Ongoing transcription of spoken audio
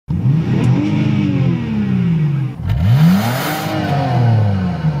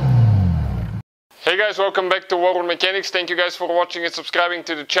guys, welcome back to World Mechanics. Thank you guys for watching and subscribing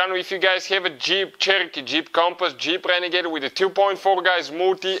to the channel. If you guys have a Jeep Cherokee, Jeep Compass, Jeep Renegade with a 2.4 guys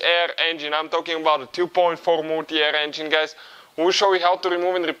multi-air engine, I'm talking about a 2.4 multi-air engine guys, we'll show you how to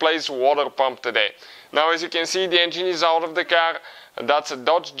remove and replace water pump today. Now as you can see, the engine is out of the car. That's a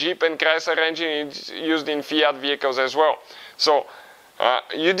Dodge, Jeep and Chrysler engine. It's used in Fiat vehicles as well. So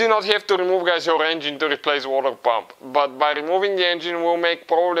you do not have to remove guys your engine to replace water pump, but by removing the engine we'll make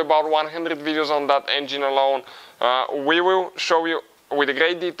probably about 100 videos on that engine alone. We will show you with a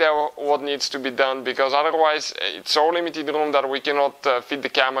great detail what needs to be done, because otherwise it's so limited room that we cannot fit the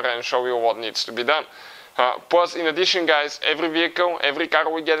camera and show you what needs to be done. Plus, in addition guys, every vehicle, every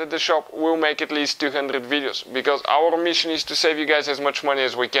car we get at the shop will make at least 200 videos, because our mission is to save you guys as much money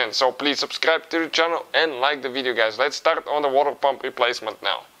as we can. So please subscribe to the channel and like the video guys. Let's start on the water pump replacement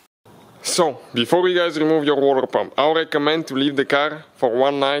now. So, before you guys remove your water pump, I'll recommend to leave the car for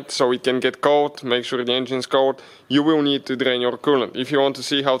one night so it can get cold, make sure the engine's cold. You will need to drain your coolant. If you want to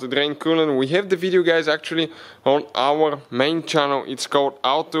see how to drain coolant, we have the video guys actually on our main channel. It's called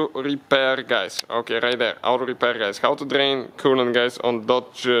How to Repair guys. Okay, right there, How to Repair guys. How to drain coolant guys on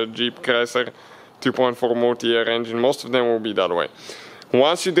Dodge, Jeep, Chrysler 2.4 multi-air engine. Most of them will be that way.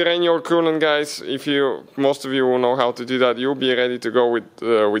 Once you drain your coolant guys, most of you will know how to do that, you'll be ready to go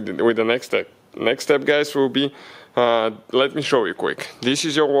with the next step. Next step guys will be, let me show you quick. This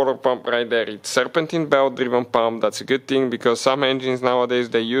is your water pump right there. It's serpentine belt driven pump. That's a good thing, because some engines nowadays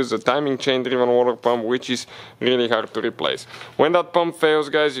they use a timing chain driven water pump, which is really hard to replace. When that pump fails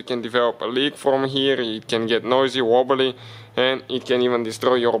guys, you can develop a leak from here. It can get noisy, wobbly, and it can even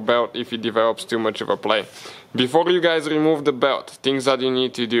destroy your belt if it develops too much of a play. Before you guys remove the belt, things that you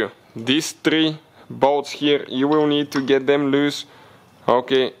need to do. These three bolts here, you will need to get them loose.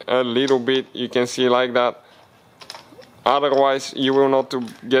 Okay, a little bit, you can see like that. Otherwise, you will not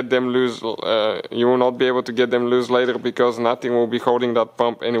get them loose. You will not be able to get them loose later, because nothing will be holding that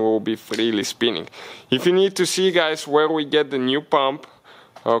pump and it will be freely spinning. If you need to see guys where we get the new pump,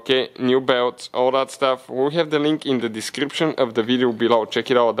 okay, new belts, all that stuff, we'll have the link in the description of the video below. Check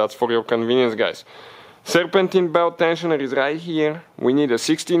it out, that's for your convenience guys. Serpentine belt tensioner is right here. We need a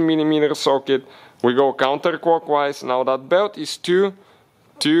 16mm socket. We go counterclockwise. Now that belt is too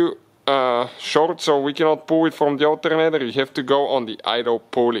short, so we cannot pull it from the alternator. You have to go on the idle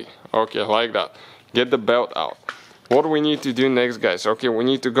pulley. Okay, like that. Get the belt out. What we need to do next guys? Okay, we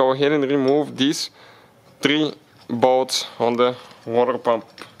need to go ahead and remove these three bolts on the water pump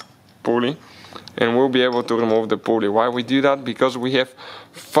pulley, and we'll be able to remove the pulley. Why we do that? Because we have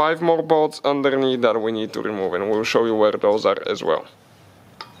 5 more bolts underneath that we need to remove, and we'll show you where those are as well.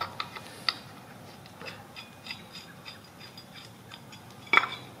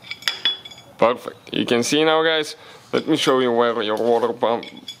 Perfect. You can see now guys. Let me show you where your water pump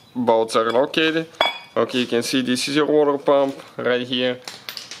bolts are located. Okay, you can see this is your water pump right here,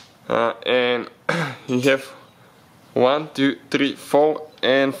 and you have 1, 2, 3, 4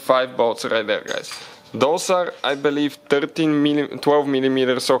 and 5 bolts right there guys. Those are, I believe,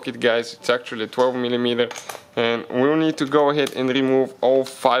 12mm socket guys. It's actually 12mm, and we'll need to go ahead and remove all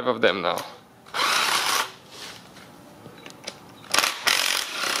 5 of them now.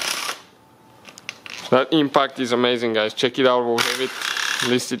 That impact is amazing guys, check it out. We'll have it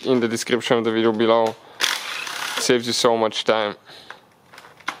listed in the description of the video below. Saves you so much time.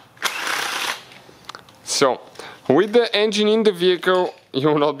 So, with the engine in the vehicle, you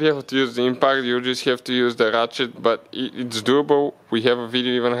will not be able to use the impact, you just have to use the ratchet, but it's doable. We have a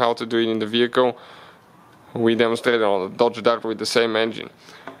video even how to do it in the vehicle. We demonstrated on the Dodge Dart with the same engine.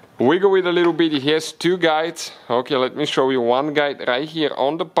 Wiggle it a little bit, it has 2 guides. Okay, let me show you one guide right here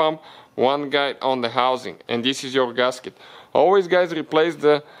on the pump, one guide on the housing, and this is your gasket. Always guys replace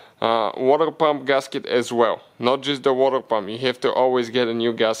the water pump gasket as well, not just the water pump. You have to always get a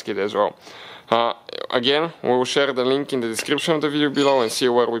new gasket as well. Again, we will share the link in the description of the video below and see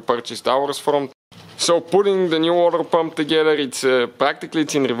where we purchased ours from. So putting the new water pump together, it's practically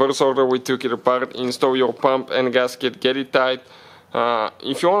it's in reverse order. We took it apart, install your pump and gasket, get it tight.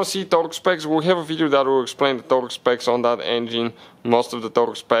 If you want to see torque specs, we'll have a video that will explain the torque specs on that engine, most of the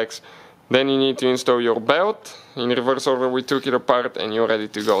torque specs. Then you need to install your belt. In reverse order, we took it apart and you're ready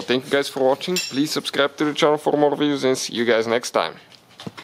to go. Thank you guys for watching. Please subscribe to the channel for more videos and see you guys next time.